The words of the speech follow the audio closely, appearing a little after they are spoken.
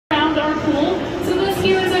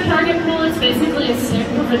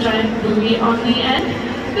a giant buoy on the end.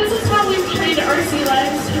 This is how we've trained our sea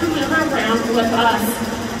lions to move around with us.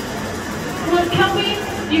 With Kelpie,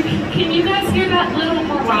 can you guys hear that little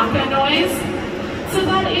maraca noise? So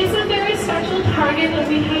that is a very special target that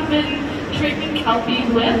we have been training Kelpie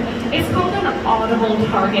with. It's called an audible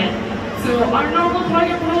target. So our normal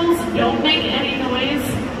target poles don't make any noise.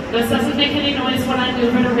 This doesn't make any noise when I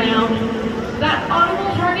move it around. That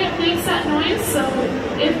audible target makes that noise, so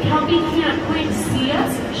if Kelpie can't quite see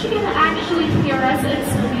us, she can actually hear us and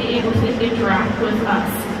still be able to interact with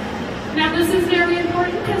us. Now this is very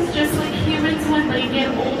important because just like humans when they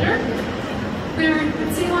get older, their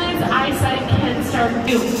sea lion's eyesight can start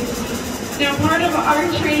moving. Now part of our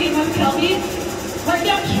training with Kelpie, right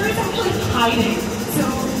now Kira's actually hiding. So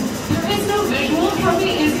there is no visual.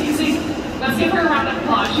 Kelpie is using, let's give her a round of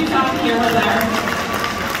applause. She found Kira there.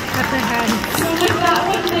 So with that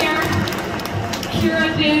one there,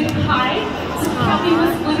 Kira did hide. So Kelpie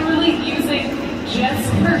was literally using just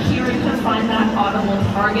her hearing to find that audible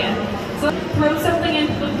target. So throw something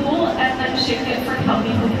into the pool and then shake it for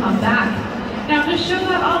Kelpie to come back. Now to show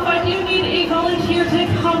that off, I do need a volunteer to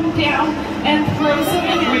come down and throw some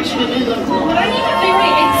enrichment in the pool. But I need a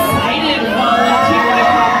very excited volunteer to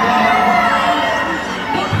come down.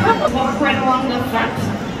 Walk right along the front.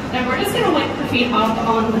 And we're just going to wipe the feet off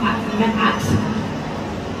on that mat.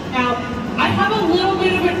 Now, I have a little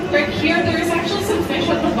bit of a trick here. There's actually some fish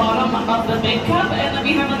at the bottom of the big cup, and then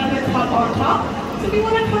we have another cup on top. So if you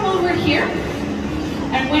want to come over here,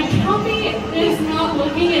 and when Kelpie is not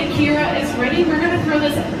looking and Kira is ready, we're going to throw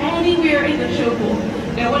this anywhere in the show pool.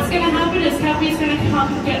 Now what's going to happen is Kelpie's going to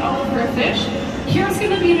come get all of her fish. Kira's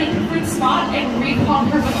going to be in a different spot and recall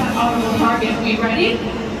her with that audible target. We ready?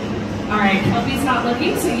 Alright, Kelpie's not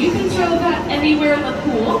looking, so you can throw that anywhere in the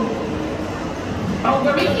pool. Oh,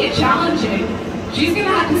 we're making it challenging. She's going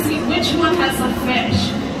to have to see which one has the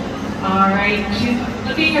fish. Alright, she's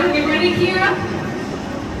looking. Are we ready, Kira?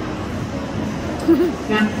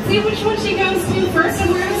 Now, see which one she goes to first,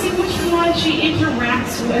 and we're going to see which one she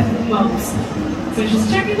interacts with most. So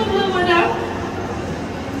she's checking the blue one out.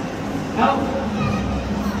 Oh.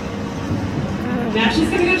 Now she's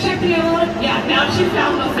going to go check the yellow one. Yeah, now she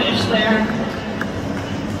found the fish there.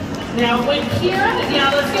 Now when Kira,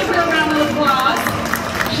 yeah, let's give her a round of applause.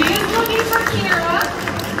 She is looking for Kira.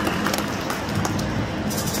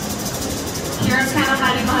 Kira's kind of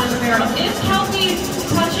hiding behind the barrel. If Kelpie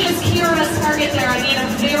touches Kira's target there, I need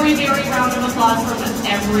a very, very round of applause from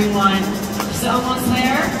everyone. She's almost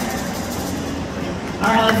there.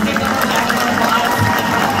 All right, let's give them a round of applause.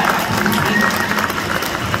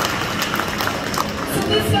 So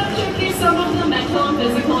this does showcase some of the mental and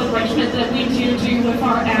physical enrichment that we do with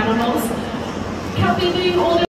our animals. Kelpie being older.